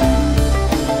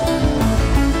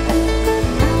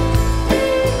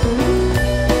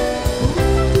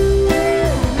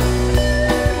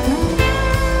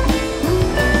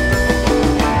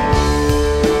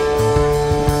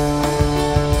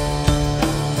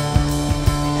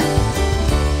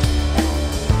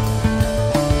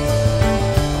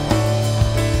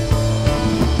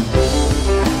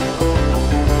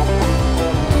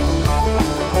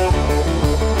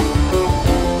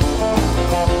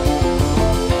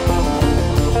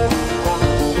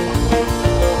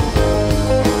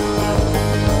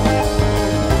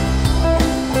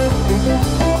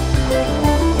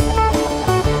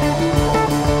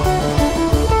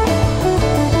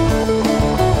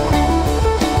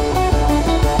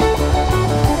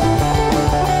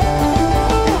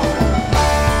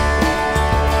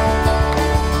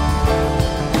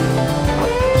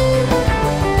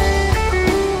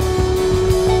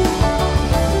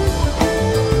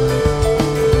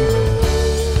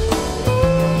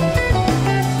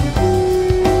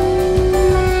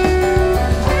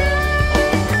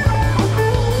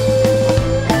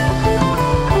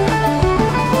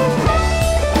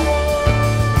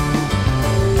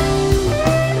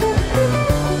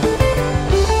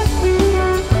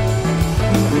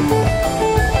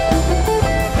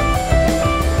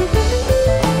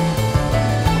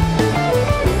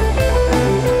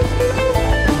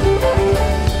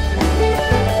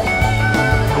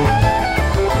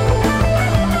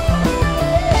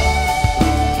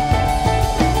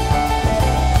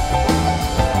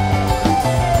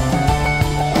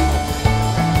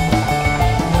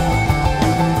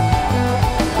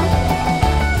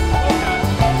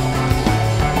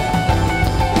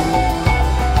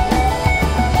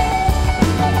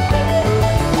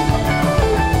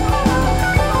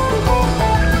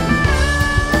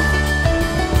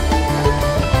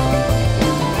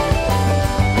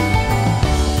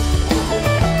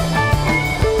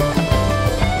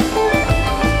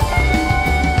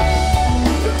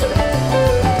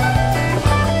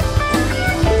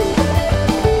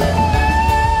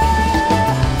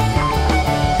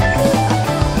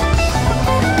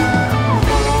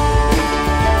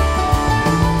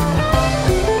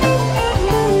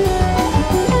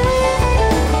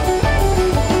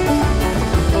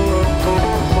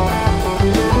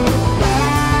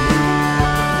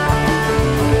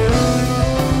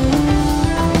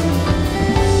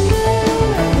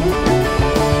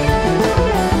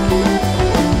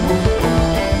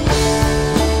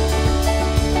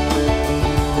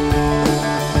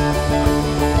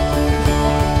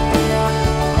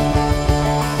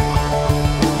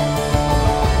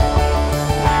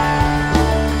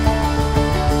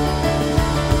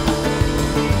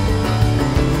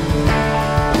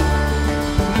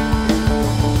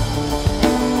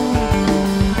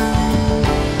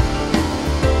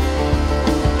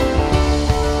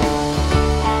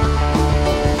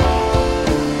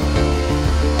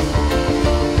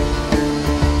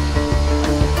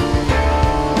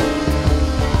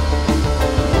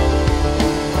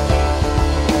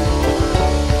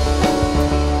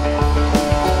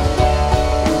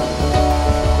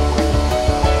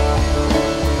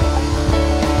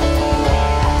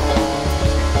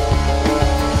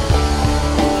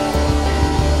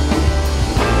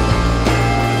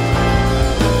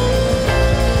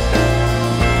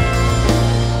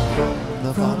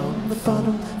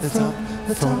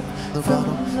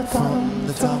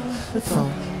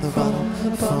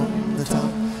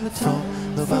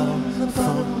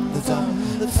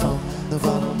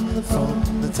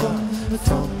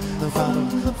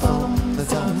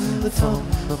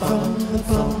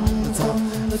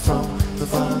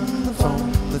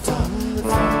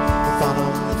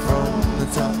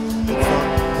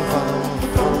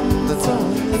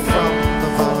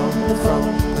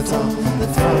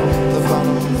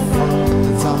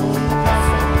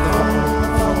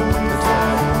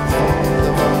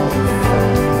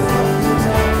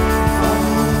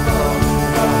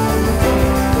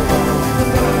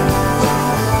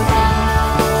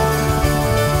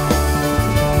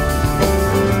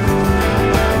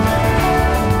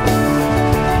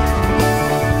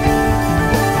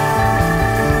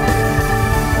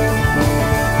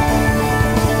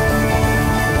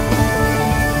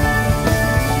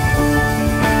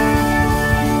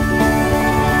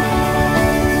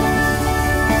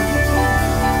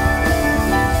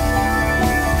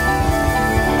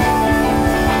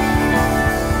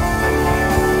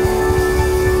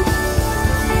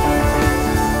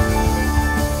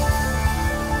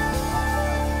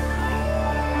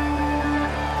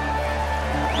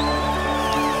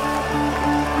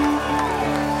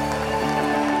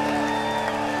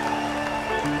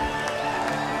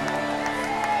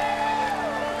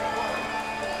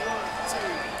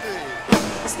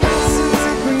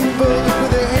 Suzy Greenberg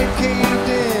with her head caved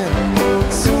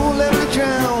in, soon left me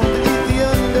drowned beneath the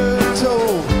undertow.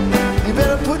 You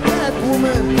better put that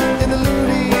woman in the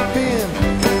loony bin,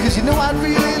 'cause you know I'd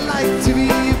really like to be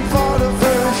part of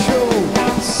her show.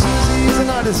 Suzy's an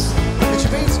artist, and she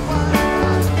paints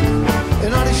quite.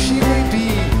 An artist she may be,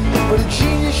 but a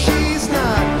genius she's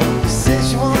not. She says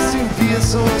she wants to be a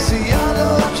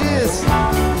sociologist.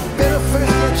 Better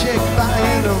first get checked by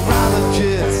a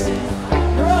neurologist.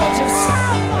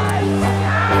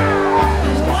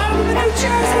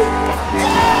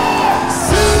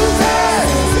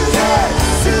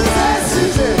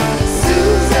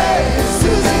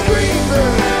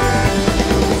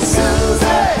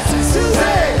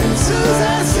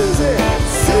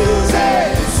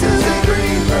 Suzy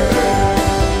Greenberg.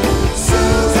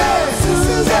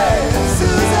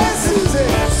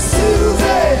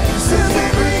 Suzy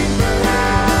Greenberg.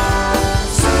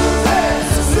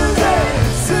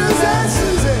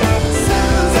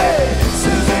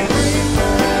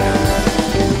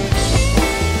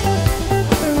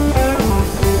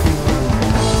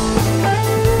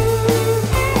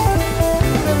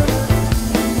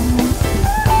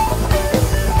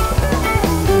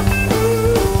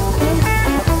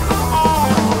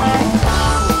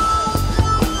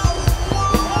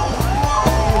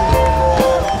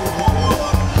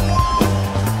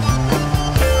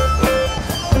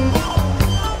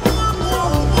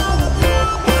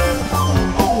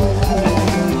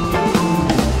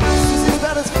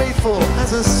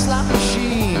 As a slot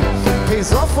machine,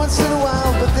 pays off once in a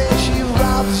while, but then she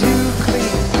robs you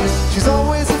clean. She's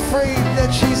always afraid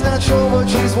that she's not sure what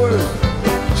she's worth.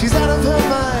 She's out of her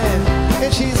mind,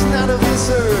 and she's not of this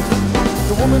earth.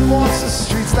 The woman walks the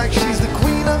streets like she's the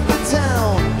queen of the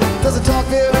town. Doesn't talk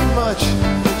very much,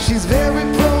 she's very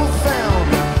profound.